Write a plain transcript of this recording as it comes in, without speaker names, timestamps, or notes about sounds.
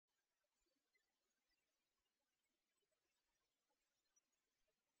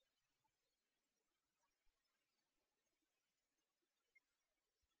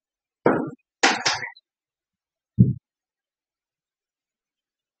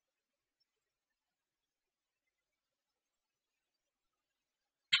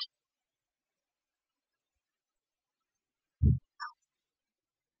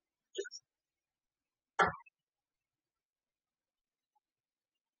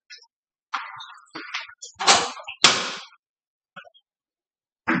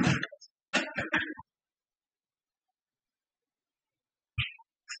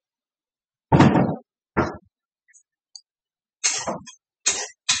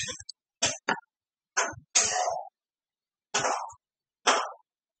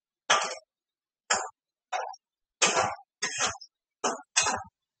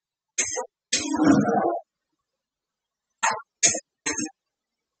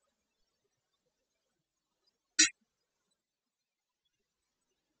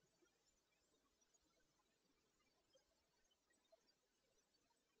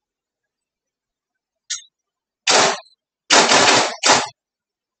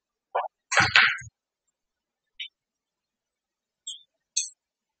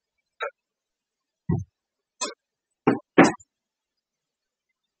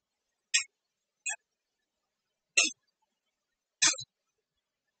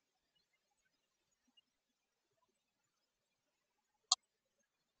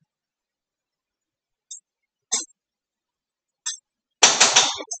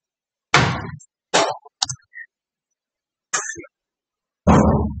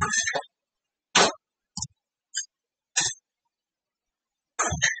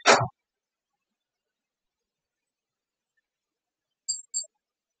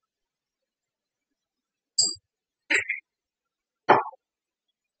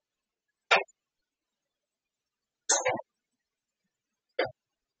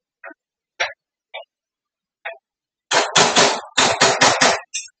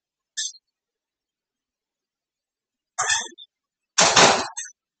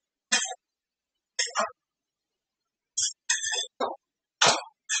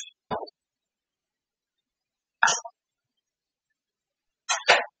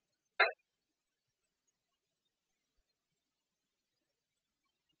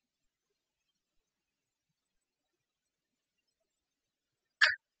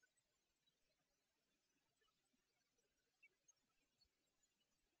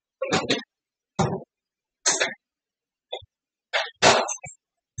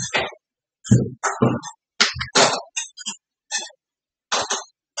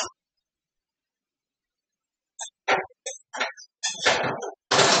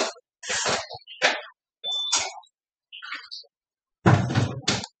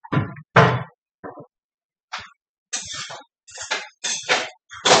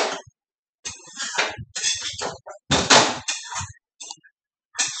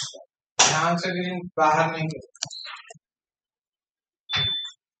ध्यान से ग्रीन बाहर नहीं गिरे।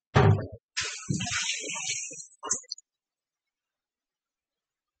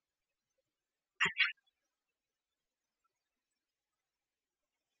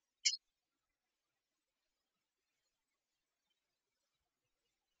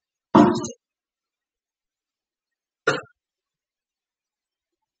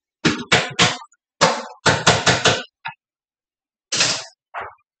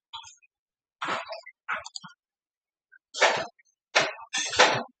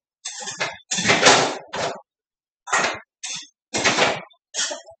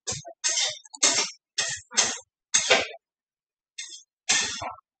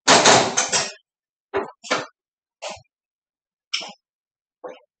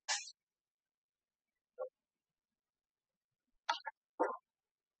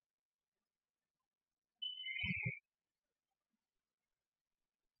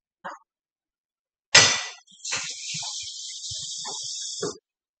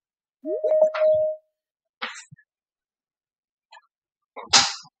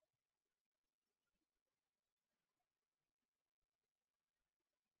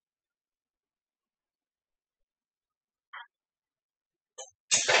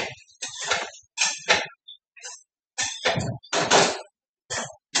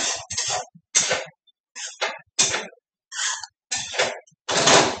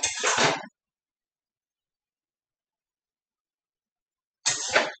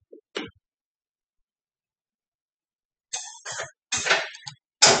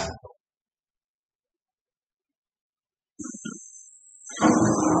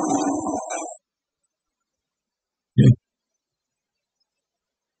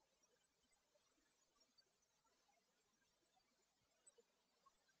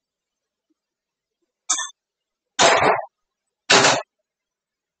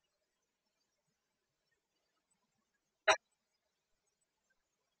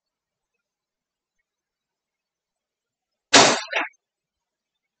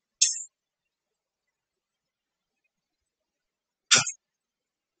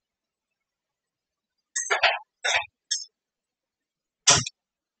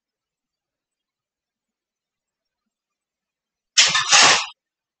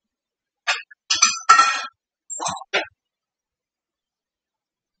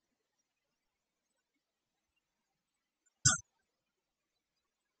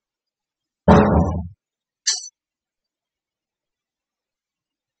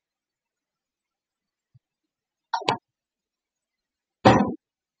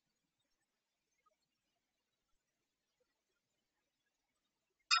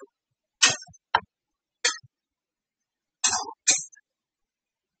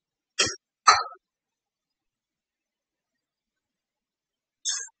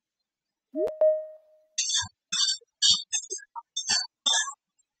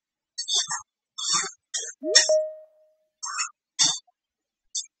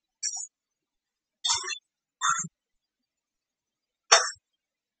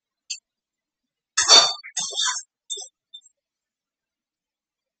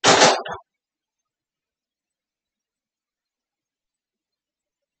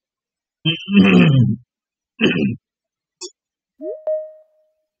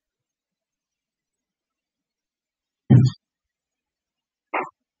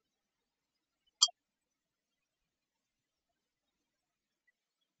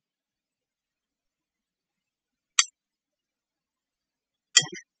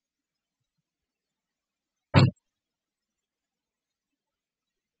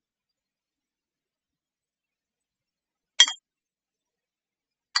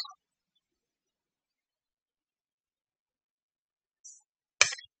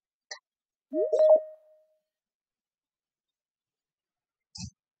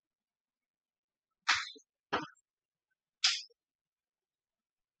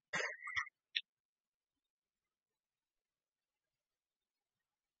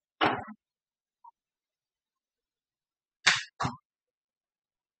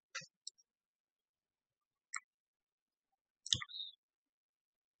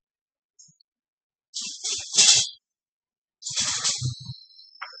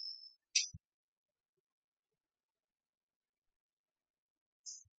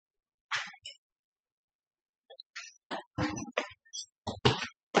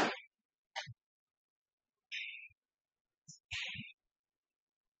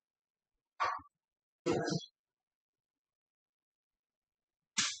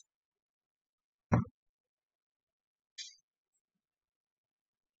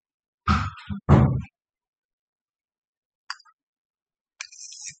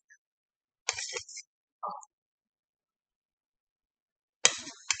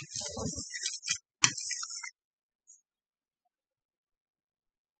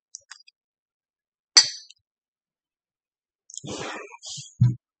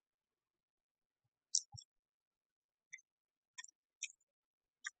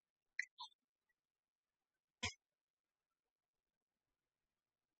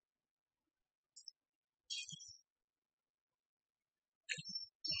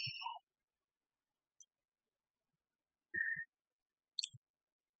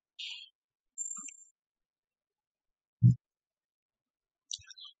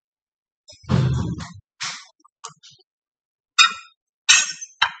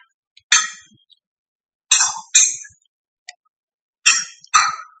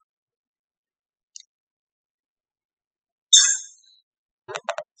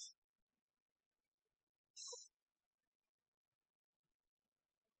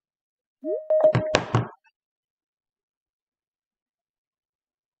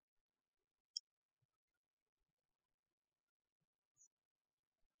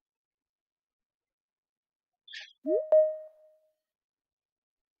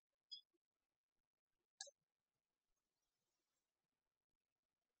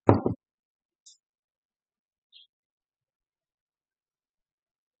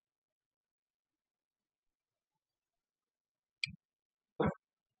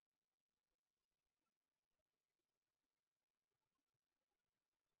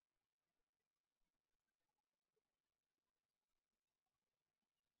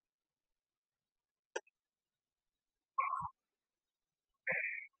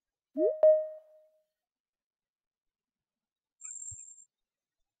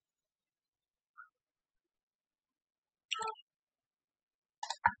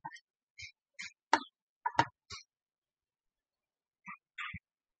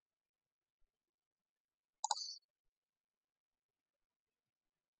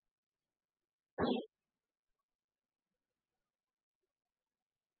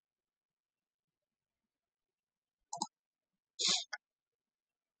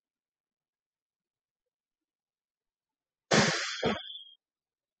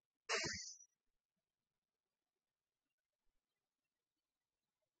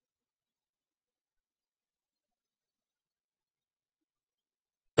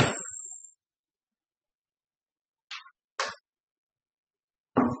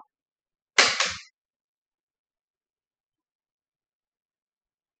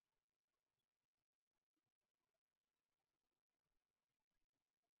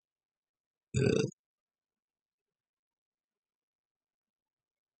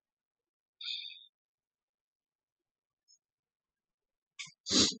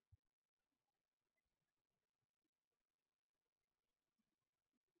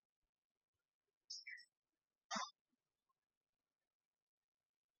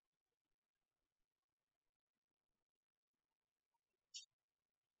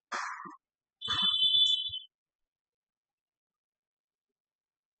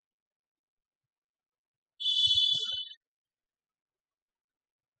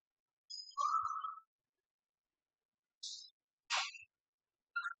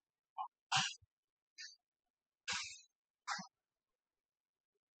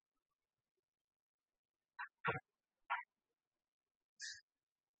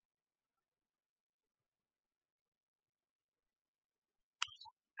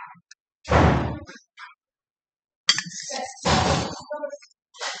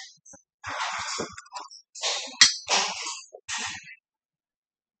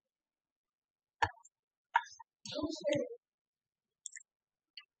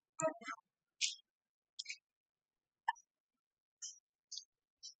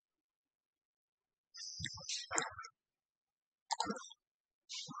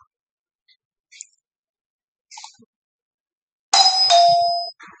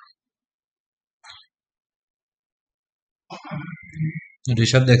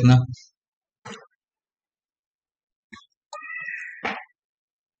 ऋषभ देखना।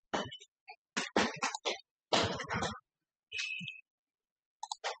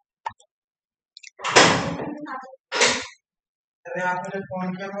 अरे आपने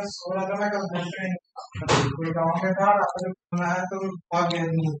फोन किया मैं सो रहा था मैं कल कोई गाँव में था आपने फोन आया तो भाग गया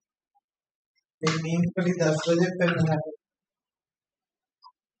नहीं नींद खुली 10 बजे फिर मैं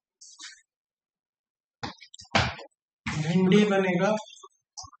भिंडी बनेगा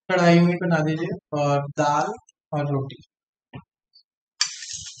कढ़ाई में बना दीजिए और दाल और रोटी।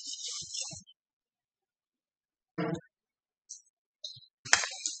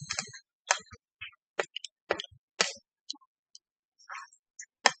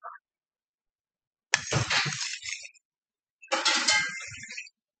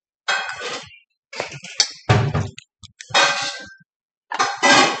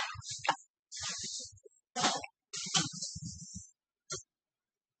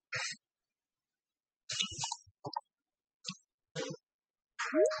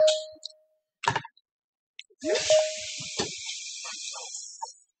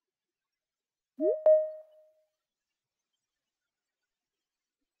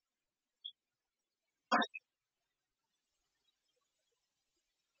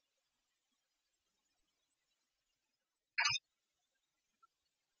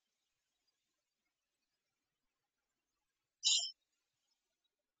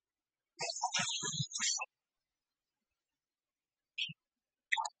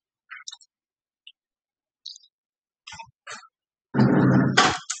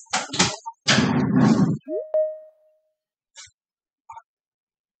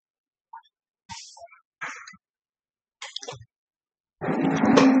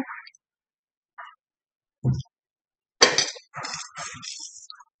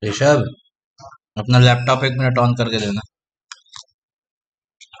 ऋषभ, अपना लैपटॉप 1 मिनट ऑन करके देना।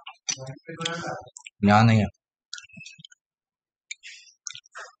 यहाँ नहीं है।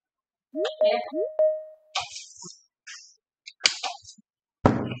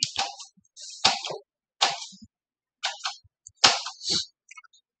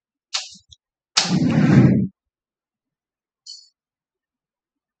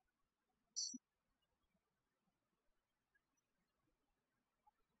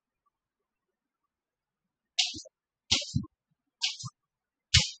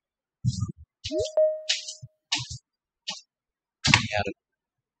 यार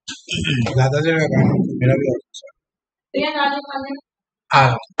ज्यादा जगह का मेरा भी हाँ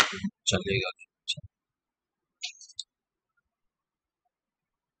चलेगा।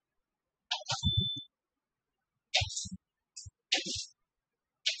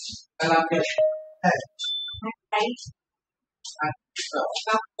 कल आपके है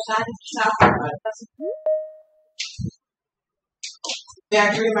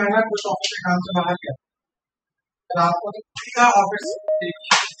एक्चुअली मैं ना कुछ ऑफिस के काम से बाहर गया रात को का ऑफिस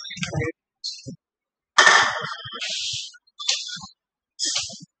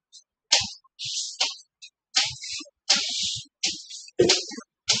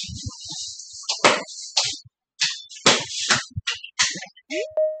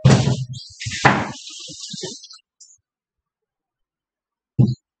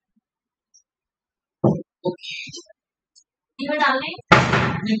डालने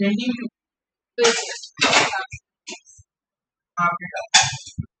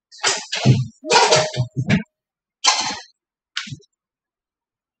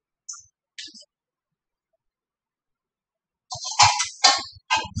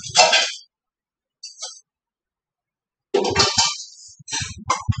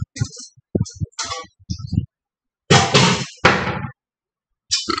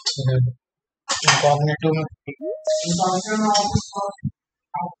इनकॉग्निटो में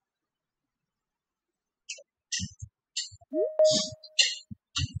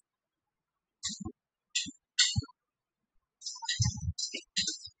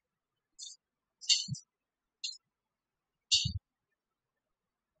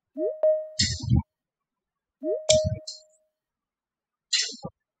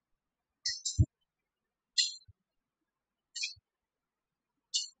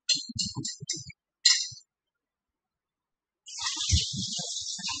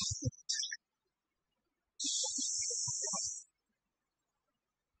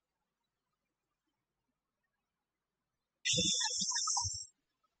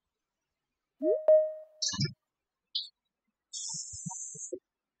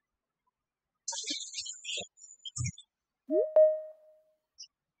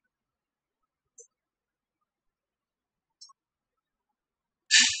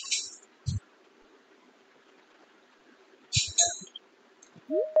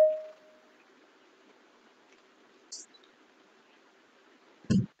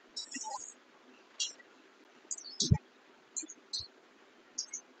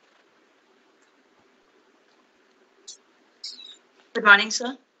Good morning,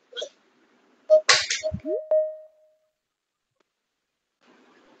 sir.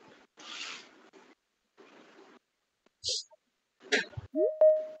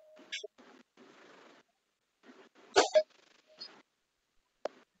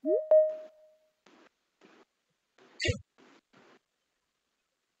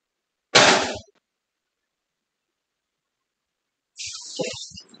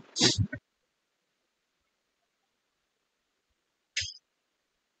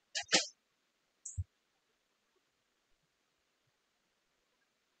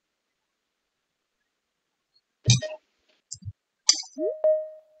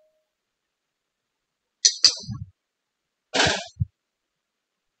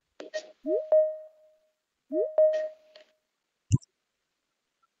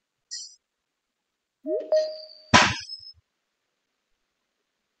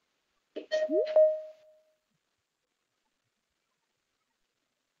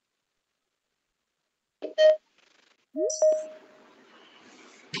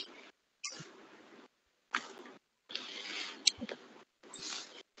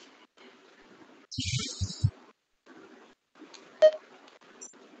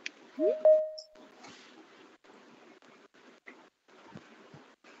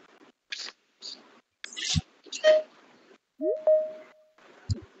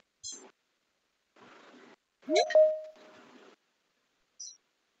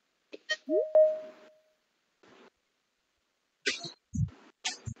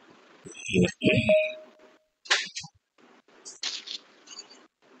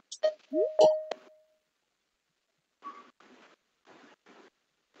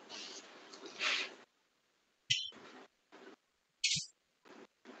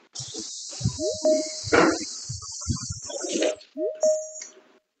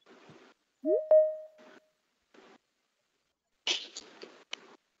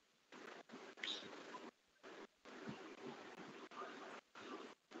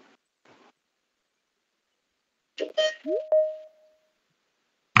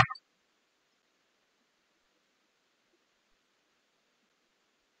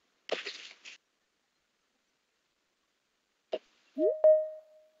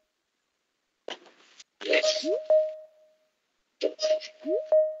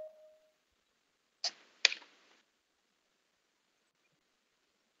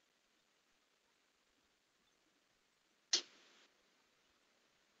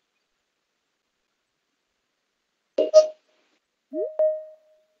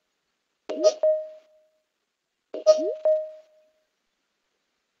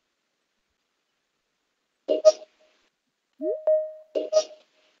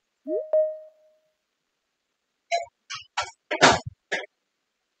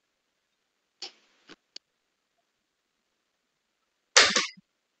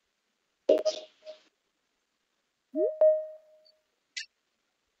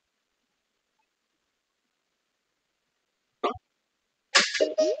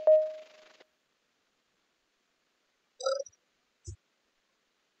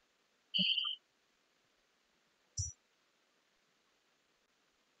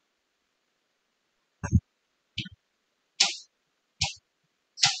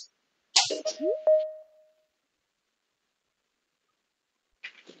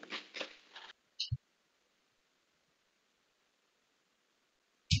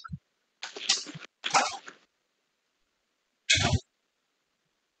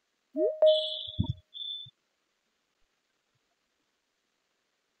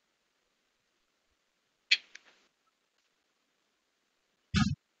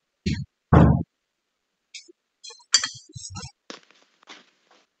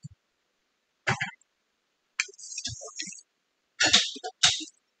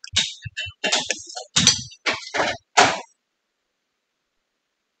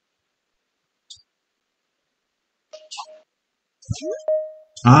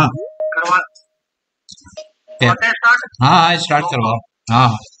 हाँ करवा क्या? होते हैं स्टार्ट। हाँ हाँ स्टार्ट करवाओ। हाँ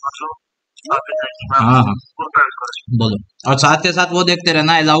हाँ हाँ बोलो। और साथ के साथ वो देखते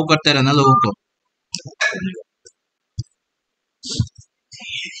रहना, अलाउ करते रहना लोगों को।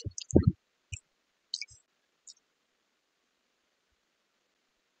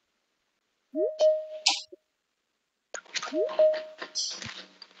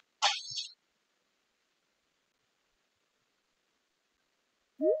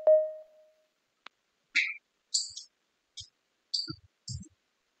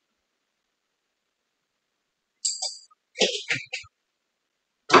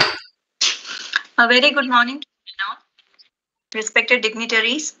 A very good morning to you now, respected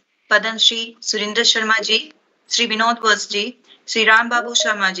dignitaries, Padan Shri Surinder Sharma ji, Sri Vinod Vas ji, Sri Ram Babu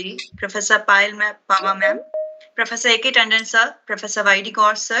Sharma ji, Professor Payal Pava ma'am, Professor A.K. Tandon sir, Professor Y.D.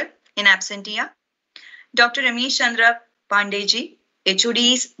 Kaur sir, in absentia, Dr. Ramesh Chandra Pandey ji,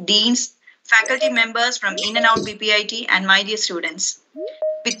 HODs, deans, faculty members from in and out BPIT, and my dear students.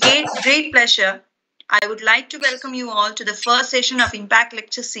 With great pleasure, I would like to welcome you all to the first session of Impact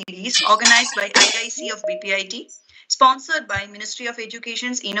Lecture Series organized by IIC of BPIT, sponsored by Ministry of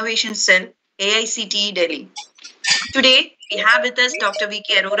Education's Innovation Cell, AICTE Delhi. Today, we have with us Dr.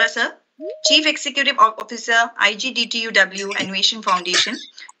 V.K. Arora sir, Chief Executive Officer, IGDTUW Innovation Foundation,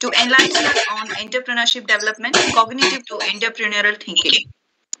 to enlighten us on entrepreneurship development, cognitive to entrepreneurial thinking.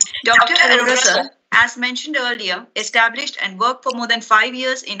 Dr. Arora sir, as mentioned earlier, established and worked for more than 5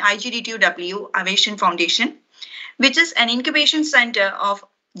 years in IGDTUW Innovation Foundation, which is an incubation center of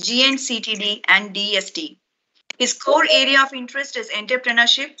GNCTD and DST. His core area of interest is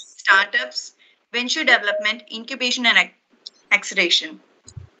entrepreneurship, startups, venture development, incubation, and acceleration.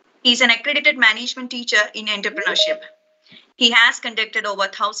 He is an accredited management teacher in entrepreneurship. He has conducted over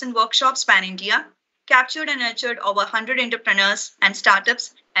 1,000 workshops pan India, captured and nurtured over 100 entrepreneurs and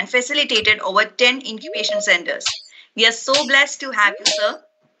startups, and facilitated over 10 incubation centers. We are so blessed to have you, sir,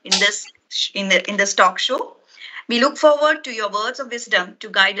 in this talk show. We look forward to your words of wisdom to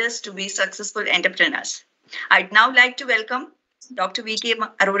guide us to be successful entrepreneurs. I'd now like to welcome Dr. V.K.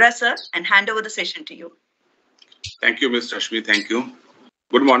 Arora, sir, and hand over the session to you. Thank you, Ms. Rashmi. Thank you.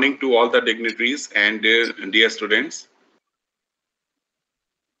 Good morning to all the dignitaries and dear students.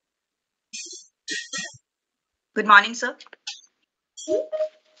 Good morning, sir.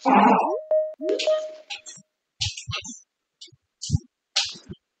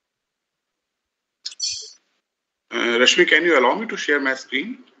 Rashmi, can you allow me to share my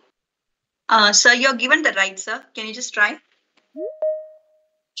screen? Sir, you're given the right, sir. Can you just try?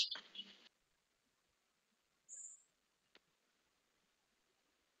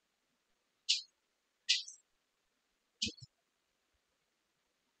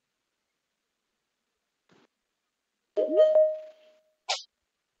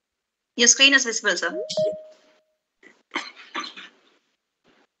 Your screen is visible, sir.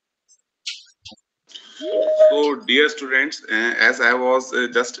 So, dear students, as I was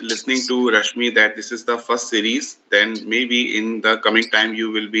just listening to Rashmi that this is the first series, then maybe in the coming time you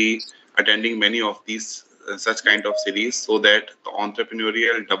will be attending many of these such kind of series, so that the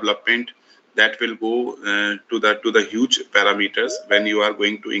entrepreneurial development that will go to the huge parameters when you are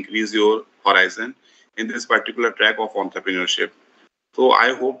going to increase your horizon in this particular track of entrepreneurship. So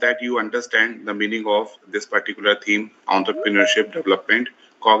I hope that you understand the meaning of this particular theme, entrepreneurship development,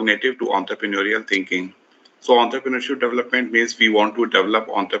 cognitive to entrepreneurial thinking. So entrepreneurship development means we want to develop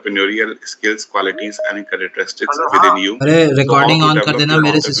entrepreneurial skills, qualities and characteristics within you. अरे So how recording to on कर develop देना your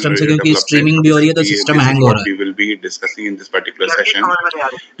मेरे system से entrepreneurial क्योंकि development, streaming भी हो रही है तो सिस्टम this is हैंग हो what रहा we will be discussing in this particular session. है And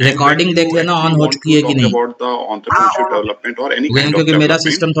when रिकॉर्डिंग you देख लेना actually ऑन हो want चुकी to है कि talk नहीं about the entrepreneurship development or any लेकिन kind of क्योंकि मेरा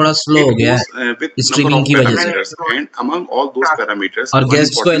development, सिस्टम थोड़ा स्लो हो it गया goes है with number स्ट्रीमिंग of की वजह से parameters, and among all those parameters, और one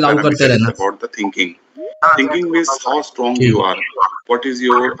गेस्ट को important अलाउ करते parameter is रहना about the thinking. Thinking means how strong ठीक you are. What is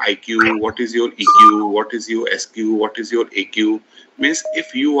your IQ? What is your EQ? What is your SQ? What is your AQ? Means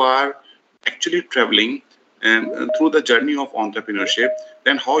if you are actually traveling through the journey of entrepreneurship,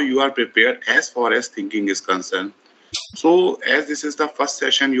 then how you are prepared as far as thinking is concerned. So, as this is the first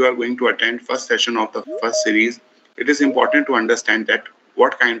session you are going to attend, first session of the first series, it is important to understand that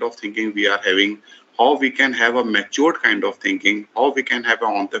what kind of thinking we are having, how we can have a matured kind of thinking, how we can have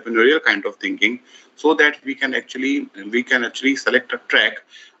an entrepreneurial kind of thinking, so that we can actually select a track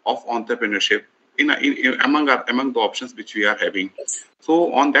of entrepreneurship among the options which we are having.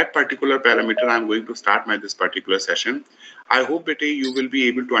 So on that particular parameter, I'm going to start this particular session. I hope that you will be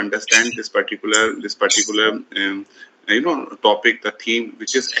able to understand this particular topic, the theme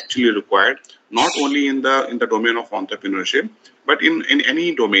which is actually required, not only in the domain of entrepreneurship, but in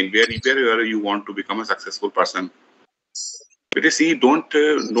any domain wherever you want to become a successful person. But see, don't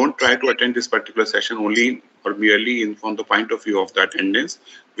try to attend this particular session only or merely from the point of view of the attendance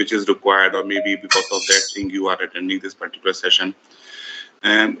which is required, or maybe because of that thing you are attending this particular session.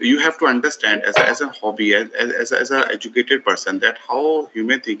 You have to understand as a hobby, as an educated person, that how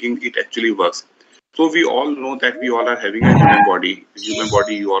human thinking it actually works. So we all know that we all are having a human body. Human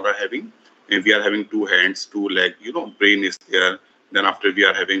body you all are having. And we are having 2 hands, 2 legs. Brain is there. Then after we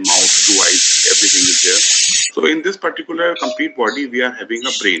are having mouth, 2 eyes. Everything is there. So in this particular complete body, we are having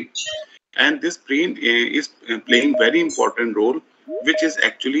a brain, and this brain is playing very important role, which is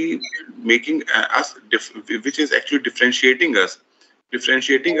actually making which is actually differentiating us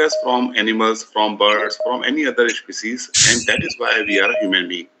from animals, from birds, from any other species, and that is why we are a human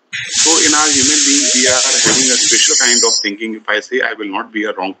being. So in our human being, we are having a special kind of thinking. If I say, I will not be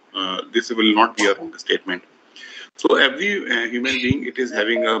a wrong, this will not be a wrong statement. So every human being, it is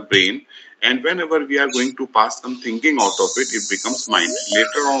having a brain, and whenever we are going to pass some thinking out of it, it becomes mind.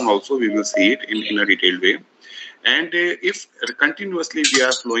 Later on also we will see it in a detailed way. And if continuously we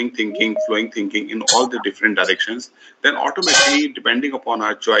are flowing thinking in all the different directions, then automatically, depending upon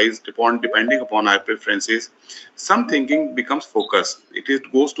our choice, depending upon our preferences, some thinking becomes focus.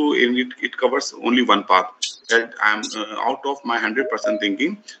 It goes to, it covers only one path. That I'm out of my 100%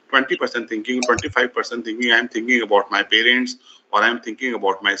 thinking, 20% thinking, 25% thinking, I'm thinking about my parents, or I'm thinking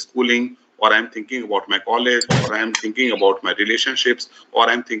about my schooling, or I'm thinking about my college, or I'm thinking about my relationships, or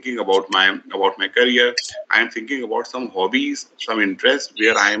I'm thinking about my career. I'm thinking about some hobbies, some interests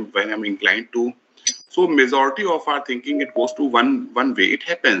when I'm inclined to. So majority of our thinking, it goes to one way. It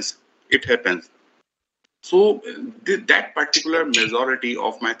happens. So that particular majority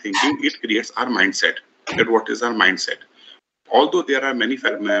of my thinking, it creates our mindset. That what is our mindset? Although there are many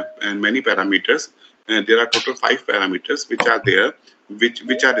parameters, there are total 5 parameters which are there,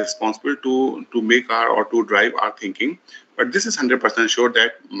 which are responsible to make our or to drive our thinking. But this is 100% sure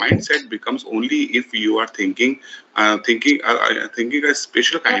that mindset becomes only if you are thinking a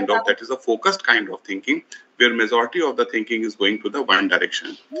special kind of, that is a focused kind of thinking, where majority of the thinking is going to the one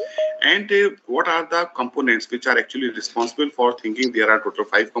direction. And what are the components which are actually responsible for thinking? There are total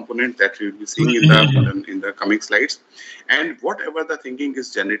 5 components that we will be seeing in the coming slides. And whatever the thinking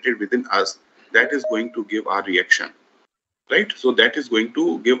is generated within us, that is going to give our reaction, right? So that is going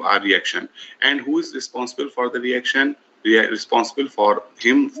to give our reaction. And who is responsible for the reaction? We are responsible for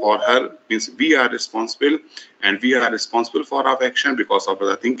him, for her, means we are responsible, and we are responsible for our action because of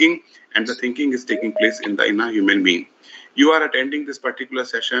the thinking, and the thinking is taking place in a human being. You are attending this particular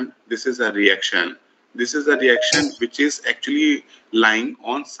session, this is a reaction. This is a reaction which is actually lying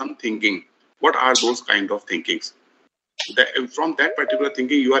on some thinking. What are those kind of thinkings? From that particular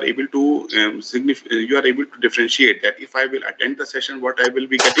thinking, you are able to you are able to differentiate that if I will attend the session, what I will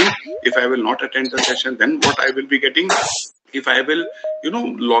be getting. If I will not attend the session, then what I will be getting. If I will,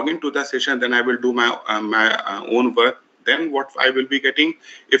 log into the session, then I will do my own work. Then what I will be getting.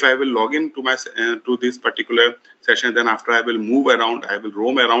 If I will log into my to this particular session, then after I will move around, I will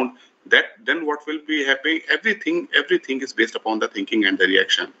roam around. Then what will be happening? Everything is based upon the thinking and the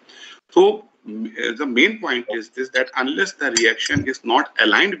reaction. So the main point is this, that unless the reaction is not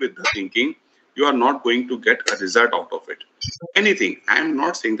aligned with the thinking, you are not going to get a result out of it. Anything. I am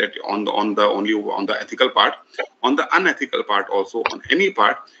not saying that only on the ethical part, on the unethical part also, on any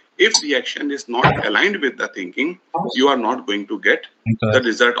part, if reaction is not aligned with the thinking, you are not going to get the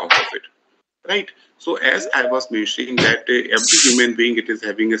result out of it. Right. So as I was mentioning that every human being, it is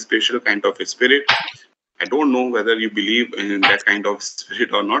having a special kind of a spirit. I don't know whether you believe in that kind of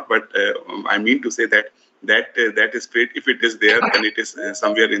spirit or not, but I mean to say that spirit, if it is there, then it is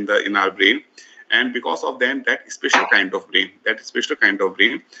somewhere in our brain, and because of that special kind of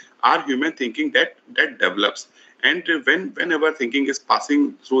brain, our human thinking that develops, and whenever thinking is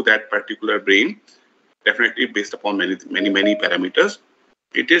passing through that particular brain, definitely based upon many parameters,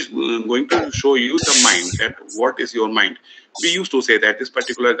 it is going to show you the mind, that what is your mind. We used to say that this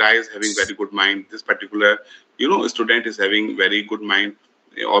particular guy is having very good mind, this particular student is having very good mind,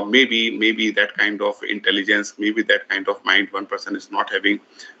 or maybe that kind of intelligence, maybe that kind of mind one person is not having,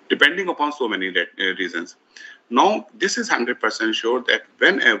 depending upon so many reasons. Now this is 100% sure that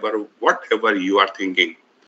whatever you are thinking,